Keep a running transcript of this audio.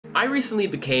I recently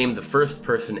became the first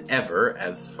person ever,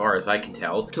 as far as I can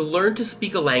tell, to learn to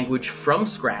speak a language from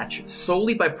scratch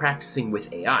solely by practicing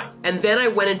with AI. And then I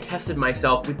went and tested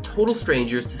myself with total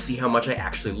strangers to see how much I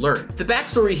actually learned. The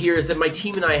backstory here is that my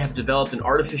team and I have developed an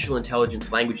artificial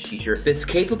intelligence language teacher that's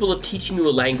capable of teaching you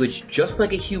a language just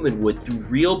like a human would through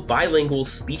real bilingual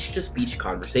speech-to-speech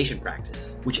conversation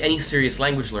practice, which any serious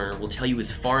language learner will tell you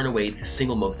is far and away the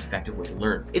single most effective way to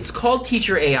learn. It's called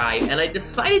Teacher AI, and I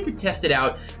decided to test it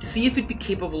out to see if it'd be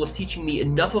capable of teaching me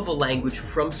enough of a language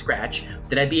from scratch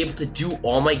that I'd be able to do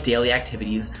all my daily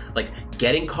activities, like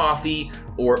getting coffee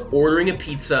or ordering a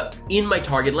pizza, in my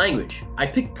target language. I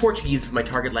picked Portuguese as my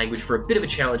target language for a bit of a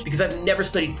challenge because I've never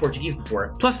studied Portuguese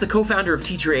before. Plus, the co-founder of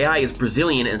Teacher AI is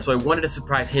Brazilian, and so I wanted to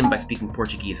surprise him by speaking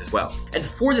Portuguese as well. And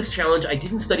for this challenge, I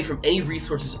didn't study from any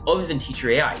resources other than Teacher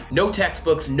AI. No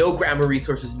textbooks, no grammar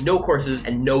resources, no courses,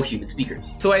 and no human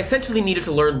speakers. So I essentially needed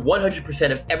to learn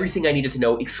 100% of everything I needed to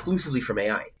know exclusively from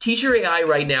AI. Teacher AI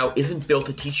right now isn't built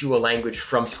to teach you a language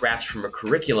from scratch from a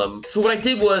curriculum. So what I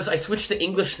did was I switched the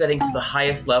English setting to the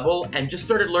highest level and just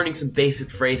started learning some basic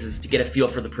phrases to get a feel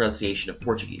for the pronunciation of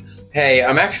Portuguese. Hey,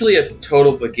 I'm actually a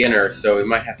total beginner, so we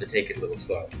might have to take it a little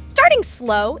slow. Starting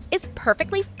slow is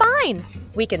perfectly fine.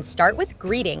 We can start with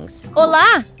greetings.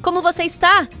 Olá, como você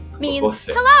está? Means,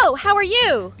 hello, how are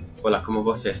you? Hola, como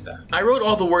você está? I wrote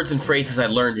all the words and phrases I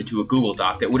learned into a Google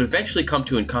Doc that would eventually come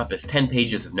to encompass 10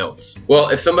 pages of notes. Well,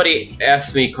 if somebody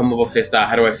asks me como você está,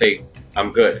 how do I say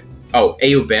I'm good? Oh,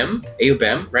 eu bem? Eu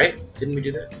bem, right? Didn't we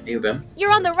do that? Eu bem?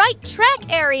 You're on the right track,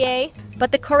 Arié.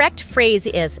 But the correct phrase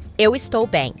is eu estou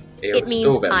bem. It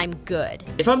means I'm good.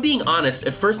 If I'm being honest,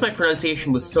 at first my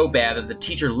pronunciation was so bad that the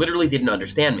teacher literally didn't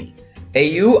understand me.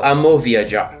 Eu amo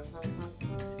viajar.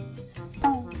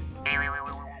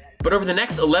 But over the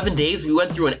next 11 days, we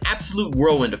went through an absolute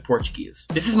whirlwind of Portuguese.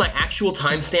 This is my actual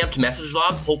time-stamped message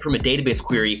log pulled from a database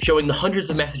query showing the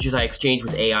hundreds of messages I exchanged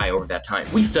with AI over that time.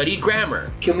 We studied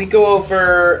grammar. Can we go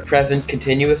over present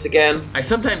continuous again? I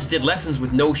sometimes did lessons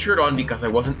with no shirt on because I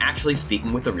wasn't actually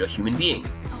speaking with a real human being.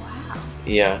 Oh, wow.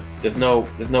 Yeah, there's no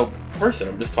person.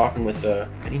 I'm just talking with, I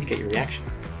need to get your reaction.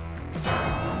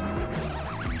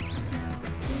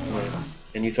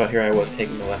 And you thought here I was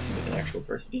taking a lesson with an actual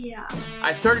person. Yeah.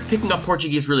 I started picking up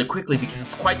Portuguese really quickly because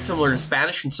it's quite similar to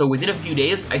Spanish, and so within a few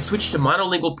days, I switched to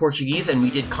monolingual Portuguese and we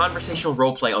did conversational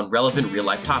roleplay on relevant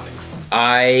real-life topics.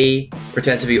 I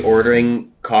pretend to be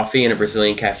ordering coffee in a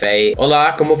Brazilian cafe.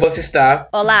 Olá, como você está?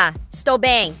 Olá, estou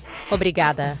bem.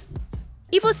 Obrigada.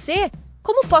 E você?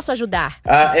 Como posso ajudar?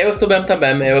 Eu estou bem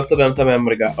também,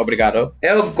 obrigado.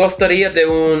 Eu gostaria de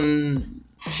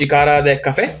xícara de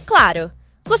café? Claro.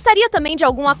 Gostaria também de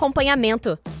algum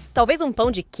acompanhamento. Talvez um pão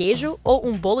de queijo ou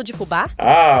um bolo de fubá?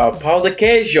 Ah, pão de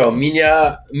queijo,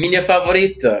 minha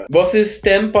favorita. Vocês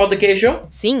têm pão de queijo?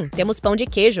 Sim, temos pão de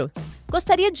queijo.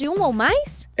 Gostaria de um ou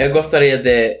mais? Eu gostaria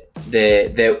de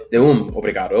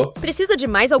obrigado. Precisa de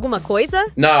mais alguma coisa?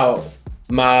 Não,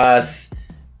 mas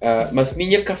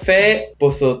minha café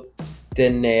posso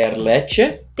ter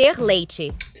leite? Ter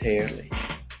leite. Ter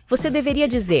leite. Você deveria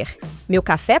dizer, meu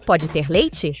café pode ter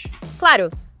leite? Claro,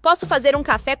 posso fazer um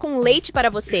café com leite para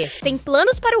você. Tem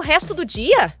planos para o resto do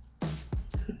dia?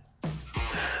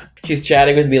 She's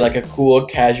chatting with me like a cool,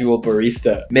 casual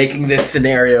barista, making this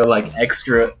scenario like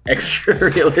extra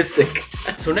realistic.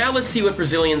 So now let's see what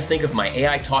Brazilians think of my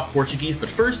AI-taught Portuguese, but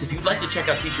first, if you'd like to check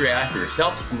out Teacher AI for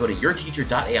yourself, you can go to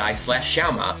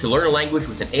yourteacher.ai/Xiaomanyc to learn a language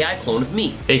with an AI clone of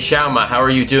me. Hey Xiaoma, how are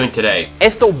you doing today?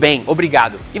 Estou bem,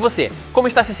 obrigado. E você, como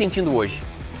está se sentindo hoje?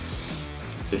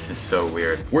 This is so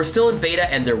weird. We're still in beta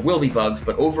and there will be bugs,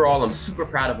 but overall I'm super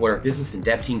proud of what our business and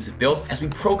dev teams have built as we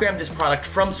programmed this product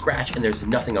from scratch and there's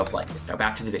nothing else like it. Now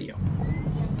back to the video.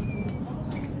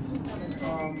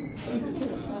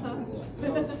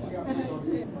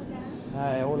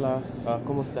 Hi, hola.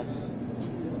 Como está?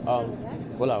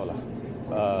 Olá.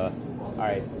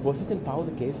 Alright. Você tem pão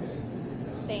de queijo?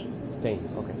 Tem,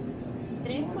 ok.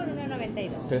 3 por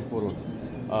 1,92. 3 por 1.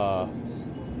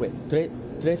 Wait,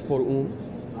 3 por 1.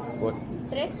 What?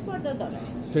 3 por $2.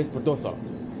 3 por $2.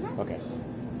 Ok.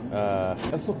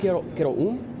 Eu só quero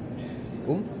um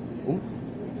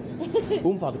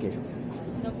pão de queijo.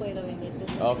 No puedo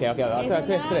venderte. Ok.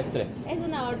 Tres. Es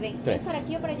una orden. Tres. ¿Es para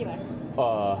aquí o para llevar?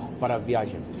 Para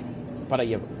viagem. Para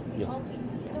llevar. Ok.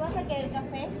 ¿Tú vas a querer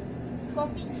café?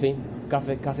 Coffee? Sim,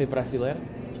 café brasileiro.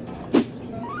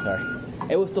 Sorry.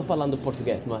 Eu estou falando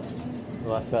português, mas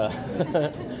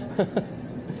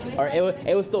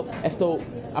eu estou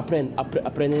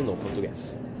aprendendo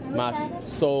português, mas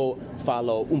só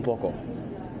falo um pouco.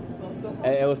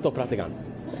 Eu estou praticando.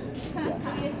 Do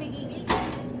you speak English?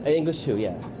 English too,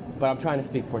 yeah. But I'm trying to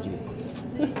speak Portuguese.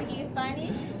 Do you speak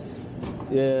Spanish?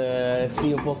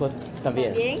 Sim, un poco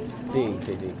también. ¿Bien? Sí.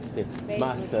 Very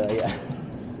Más, good. yeah.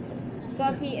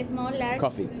 Coffee, small, large.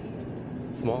 Coffee.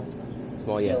 Small,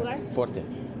 yeah. Sugar. Forte.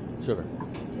 Sugar.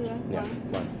 Sugar. Yeah.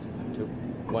 One.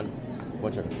 1, 2,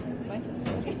 1 sugar. One.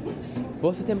 Okay.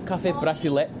 Você tem café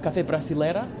brasileira? Café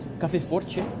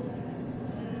forte?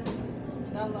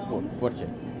 Forte.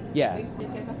 Yeah. Ele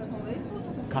quer café com leite ou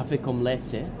Café com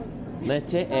leite.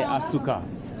 Leite é açúcar.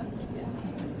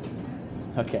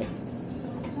 Ok.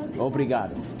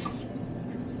 Obrigado.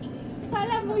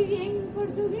 Fala muy bien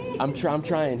portugués. I'm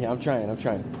trying.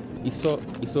 Isso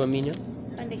é minha?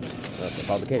 Onde que é?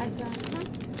 Pau de queijo.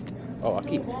 Oh,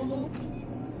 aqui. It's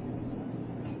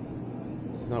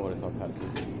not what I thought, pau de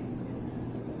queijo.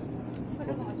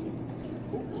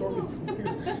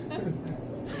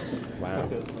 Wow.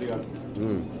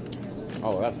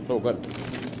 Oh, that's so good.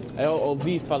 Eu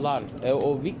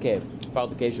ouvi que pau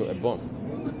de queijo é bom.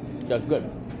 That's good.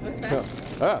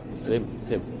 Sim.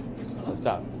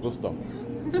 Gostou.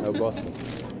 Eu gosto.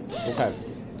 Ok.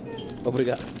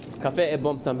 Obrigado. Café é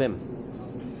bom também.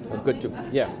 That's good too.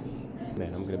 Yeah. Man,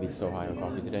 I'm gonna be so high on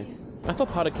coffee today. I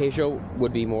thought pau de queijo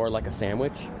would be more like a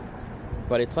sandwich,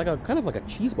 but it's like kind of like a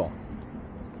cheese ball.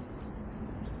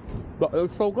 But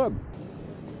it's so good.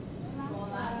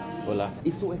 Olá.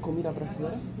 Isso é comida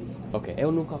brasileira? Ok,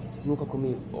 eu nunca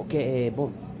comi. O que é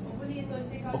bom?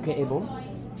 O que é bom?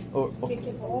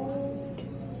 Que bom.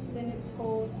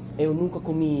 Eu nunca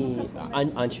comi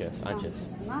antes.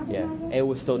 Yeah.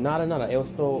 Eu estou nada. Eu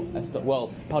estou well,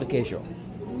 pau de queijo.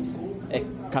 É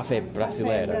café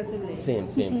brasileiro. Sim.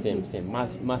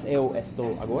 Mas eu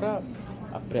estou agora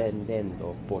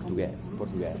aprendendo português.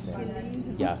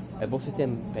 Yeah. Você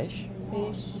tem peixe?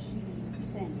 Peixe.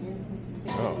 Tem, esses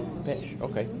peixes. Oh, peixe,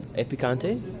 ok. É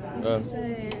picante? Isso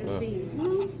é vinho.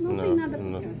 Não tem nada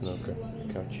picante. Não,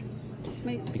 picante.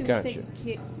 Mas Picante.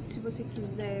 se você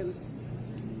quiser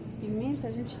pimenta,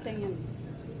 a gente tem ali.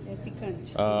 É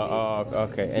picante.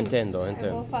 Ok, entendo.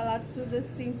 Eu vou falar tudo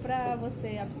assim pra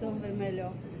você absorver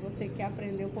melhor. Você quer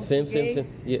aprender o português. Sim.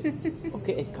 Yeah. O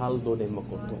que é caldo de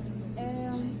mocoto?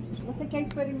 Você quer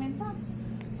experimentar?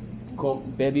 Com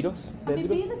bebidas?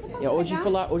 Bebida você pode Hoje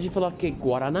falar que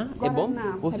Guaraná é bom?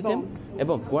 Guaraná, Você é tem? bom. É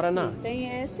bom, Guaraná. Sim,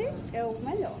 tem esse, é o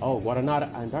melhor. Oh, Guaraná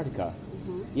Antártica.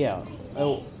 Yeah,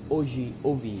 eu hoje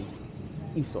ouvi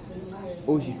isso.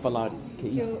 Hoje falar que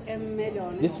isso. É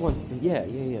melhor, né? This one's, yeah.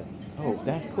 Oh,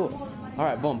 that's cool.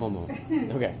 Alright, bom.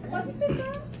 Ok. Pode sentar,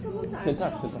 fica à vontade.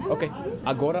 Sentar. Ok.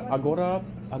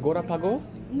 Agora pagou?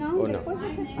 Não, Or depois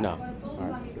você No.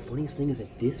 Alright. The funniest thing is that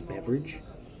this beverage,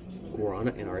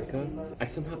 Guarana Antarctica, I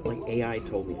somehow, like, AI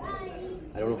told me about this.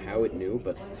 I don't know how it knew,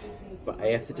 but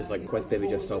I asked it just like, quais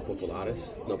bebidas são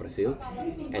populares no Brasil?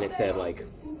 And it said, like,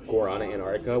 Guarana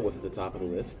Antarctica was at the top of the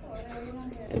list.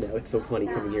 And now it's so funny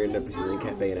coming here in a Brazilian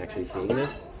cafe and actually seeing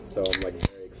this. So I'm, like,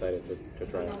 very excited to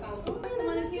try it.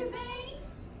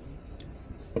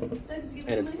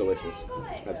 And it's delicious.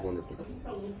 That's wonderful.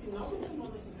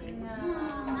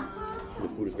 The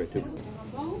food is great too.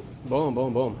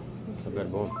 Bom. Super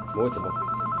bom. Muito bom.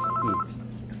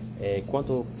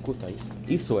 Quanto custa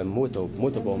isso? É muito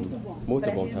bom.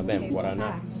 Muito bom também.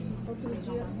 Guaraná.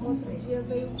 Outro dia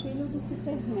veio o filho do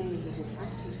Superman aqui.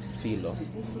 Filo.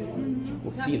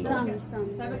 O Sabe, filo.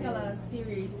 sabe aquela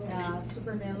Siri, a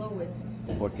Superman Lois?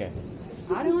 Por quê?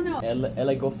 I don't know.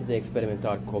 Ela gosta de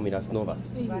experimentar comidas novas.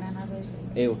 Guaraná 2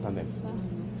 Eu também.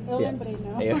 Eu lembrei,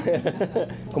 não?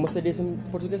 Como se diz em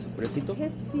português? Recibo.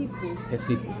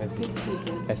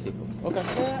 Ok.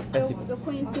 Eu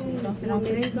conheci Então serão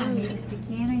 3 marmitas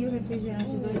pequenas e o refrigerante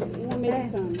de 2 litros. um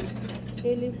americano.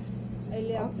 Ele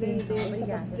aprendeu, então, obrigada,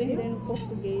 estava aprendendo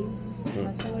português,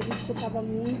 mas como ele escutava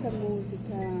muita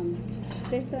música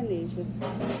sertaneja.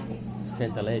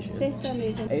 Sertaneja.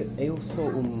 Eu sou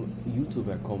um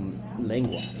youtuber com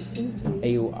línguas.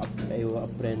 Eu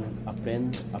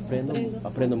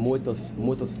aprendo muitos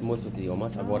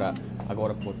idiomas, agora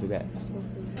português.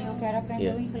 Eu quero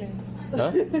aprender o inglês.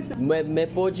 Hã? Me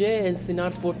pode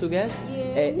ensinar português?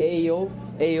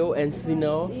 Eu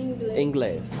ensino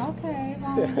inglês. Ok,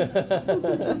 vamos.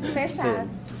 Fechado.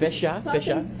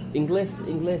 Fechar? Inglês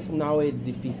não é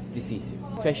difícil.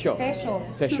 Fechou.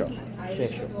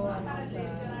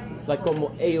 Like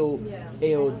como eu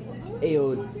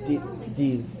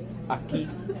diz aqui,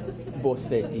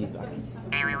 você diz aqui.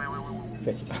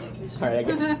 Fechou. Alright, I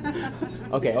guess.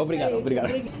 Ok, obrigado.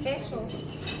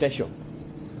 Fechou.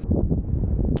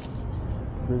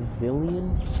 Brazilian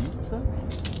pizza?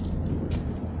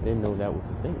 I didn't know that was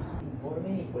a thing.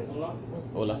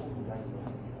 Olá.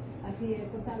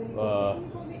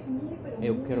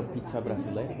 Eu quero pizza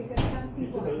brasileira.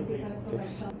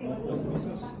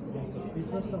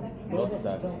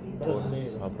 Nossa,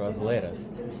 brasileiras.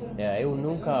 É, eu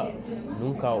nunca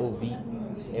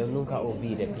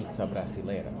ouvi de pizza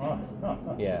brasileira.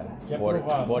 Yeah,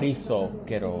 por isso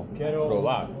quero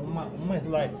provar. Uma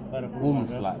slice para provar.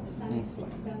 Slice.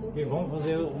 Ok, vamos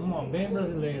fazer uma bem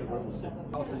brasileira para você.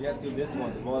 I'll suggest you this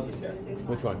one, the most chef.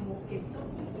 Which one?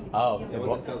 Oh, The one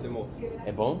that sells the most.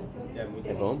 é bom? Yeah, muito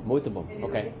É bom? Muito bom.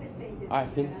 Ok. Ah,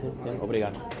 sim.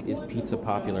 Obrigado. Is pizza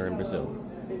popular in Brazil?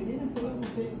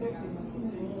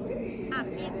 A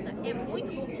pizza é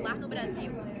muito popular no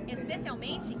Brasil,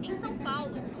 especialmente em São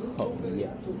Paulo. Oh,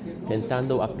 yeah.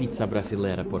 Tentando a pizza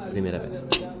brasileira por primeira vez.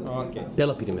 Ok.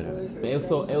 Pela primeira vez. Eu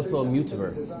sou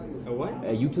YouTuber. What?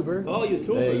 É YouTuber? Oh,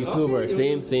 YouTuber. É YouTuber,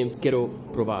 Okay. sim. Quero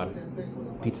provar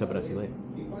pizza brasileira.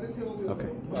 Ok.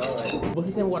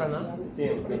 Você tem Guaraná?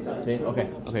 Sim. Sim,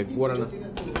 ok. Guaraná.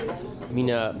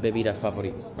 Minha bebida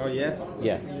favorita. Oh, yes?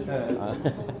 Yeah.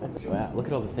 Wow, look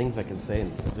at all the things I can say in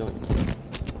Brazilian.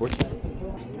 Portuguese.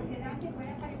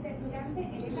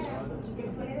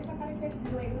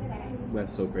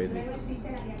 That's so crazy.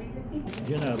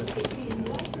 De nada.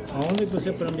 Aonde você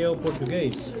aprendeu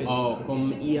português? Oh, com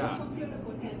IA.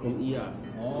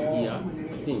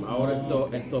 Sim, agora estou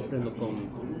aprendendo com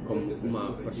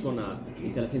uma persona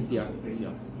inteligência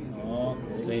artificial.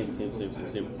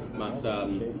 Sim. Mas só um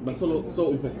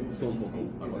pouco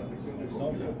agora.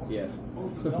 Yeah.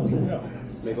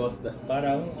 Me gosta.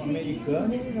 Para um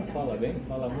americano já fala bem,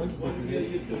 fala muito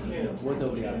português. Muito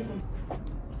obrigado.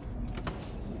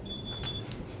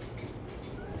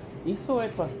 Isso é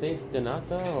pastéis de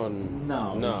nata ou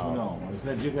Não, isso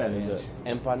é diferente.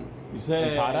 Isso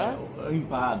é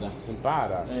empada.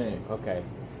 Empada? É. Ok.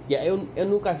 Yeah, eu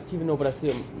nunca estive no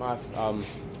Brasil, mas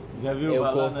Já viu eu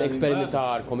falar gosto na de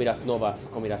experimentar comidas novas,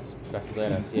 comidas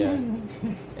brasileiras. Yeah.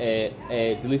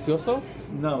 É delicioso?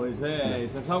 Não, isso é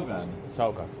salgado.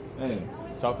 Salga.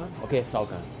 É. Salga? O que é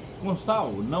salga? Com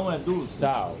sal, não é doce.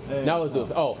 Sal. É, Não é sal.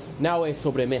 doce. Oh, não é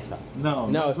sobremesa. Não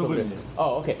é sobremesa.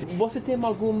 Oh, ok. Você tem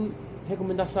alguma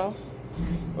recomendação?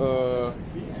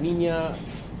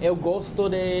 Eu gosto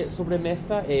de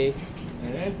sobremesa e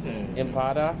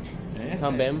empada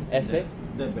também. Esse?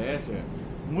 The best.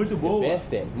 Muito boa.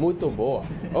 Beste, muito boa.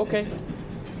 Ok.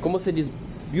 Como se diz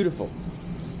beautiful?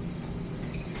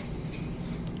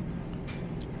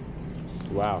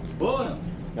 Uau. Boa?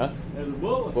 Hã? É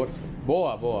boa?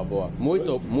 Boa.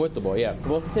 Muito boa, yeah.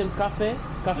 Você tem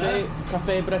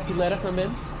café brasileiro também?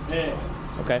 É.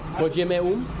 Ok. Pode me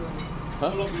um?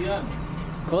 Hã? Colombiano.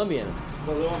 Colombiano?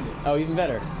 Colômbia. Oh, even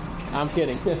better. I'm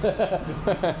kidding.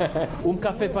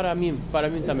 Café para mim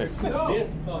também.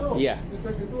 Yeah.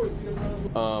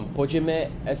 Pode me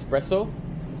espresso?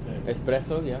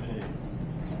 Espresso, yeah.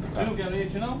 Você não quer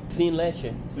leite, não? Sem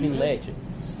leite.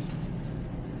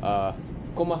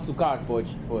 Com açúcar,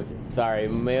 pode. Sorry,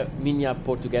 meu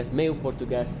português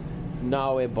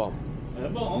não é bom. É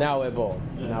bom. Não é bom.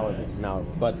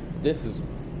 But this is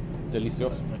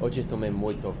delicioso. Hoje tomei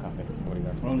muito café.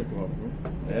 Obrigado. Only coffee.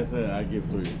 Essa I give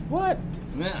to you. What?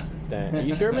 Yeah. Are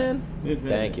you sure, man? Yes,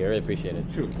 Thank you, I really appreciate it.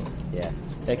 Sure. Yeah.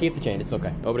 Keep the change, it's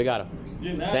okay. Obrigado.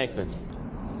 De nada. Thanks, man.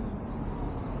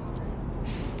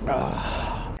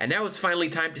 And now it's finally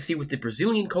time to see what the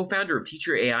Brazilian co-founder of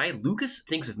Teacher AI, Lucas,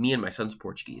 thinks of me and my son's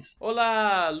Portuguese.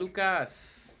 Olá,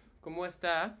 Lucas. Como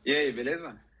está? E aí,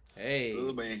 beleza? Hey.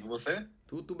 Tudo bem, e você?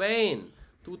 Tudo bem.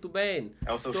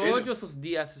 É o seu Todos filho? os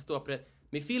dias estou aprendendo.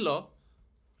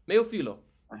 Meu filho.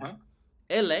 Aham,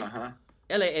 Ele aham,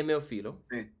 é meu filho.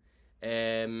 sim.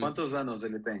 Quantos Quantos anos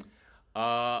ele tem?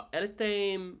 Ele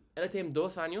tem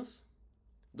 2 anos.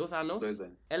 2 anos. 2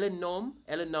 anos. Ele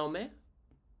nome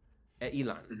é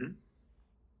Ilan. Uhum.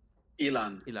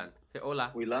 Ilan.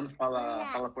 Olá. O Ilan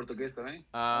fala português também?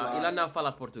 Olá. Ilan não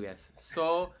fala português.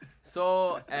 Só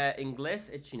inglês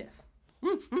e chinês.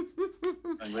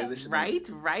 Inglês e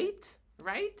chinês.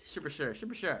 Right? Super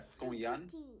sure. Com Ian.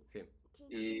 Sim.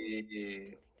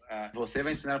 E você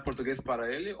vai ensinar português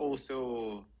para ele ou o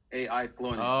seu AI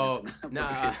clone? Oh, vai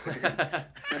ensinar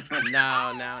português?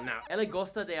 não. Ele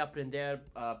gosta de aprender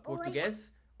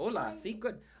português. Olá, sim,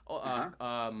 good.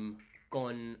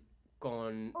 Com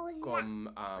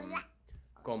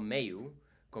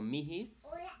Mihi.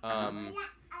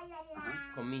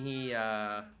 Com Mihi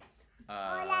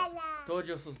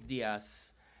todos os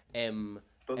dias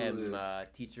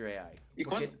Teacher AI. E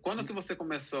quando que você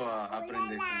começou a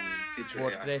aprender com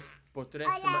Teacher AI? Por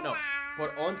 3 semanas, não,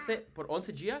 por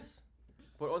 11 dias?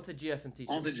 Por 11 dias em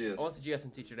Teacher. 11 dias. 11 dias em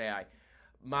Teacher AI.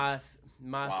 Mas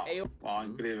Uau,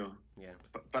 incrível. Yeah.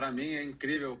 Para mim é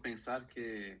incrível pensar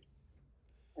que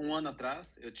 1 ano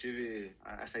atrás eu tive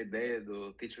essa ideia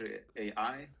do Teacher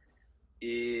AI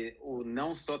E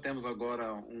não só temos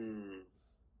agora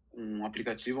um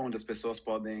aplicativo onde as pessoas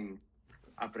podem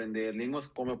aprender línguas,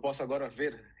 como eu posso agora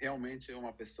ver realmente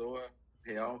uma pessoa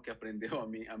real que aprendeu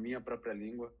a minha própria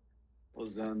língua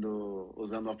usando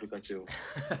o aplicativo.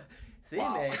 Sim,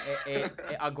 Uau.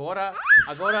 agora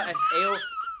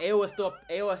eu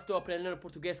estou aprendendo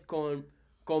português com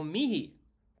Mihi,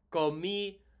 com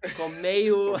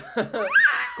meio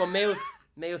com meus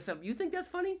You think that's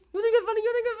funny? You think that's funny?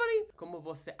 You think that's funny? Como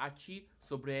você acha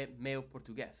sobre meu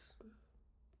português?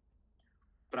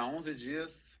 Para 11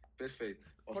 dias, perfeito.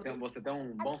 Você tem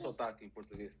um bom sotaque em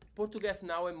português. Português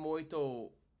não é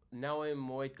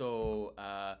muito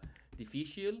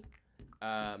difícil.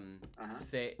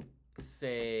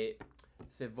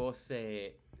 Se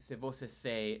você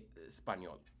sei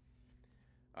espanhol.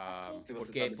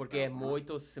 Porque é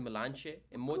muito semelhante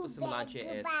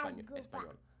a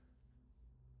espanhol.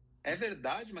 É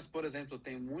verdade, mas, por exemplo,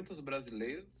 tem muitos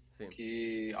brasileiros Sim.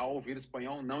 que, ao ouvir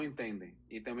espanhol, não entendem.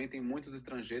 E também tem muitos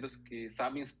estrangeiros que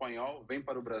sabem espanhol, vêm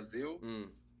para o Brasil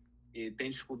e têm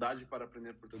dificuldade para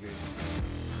aprender português.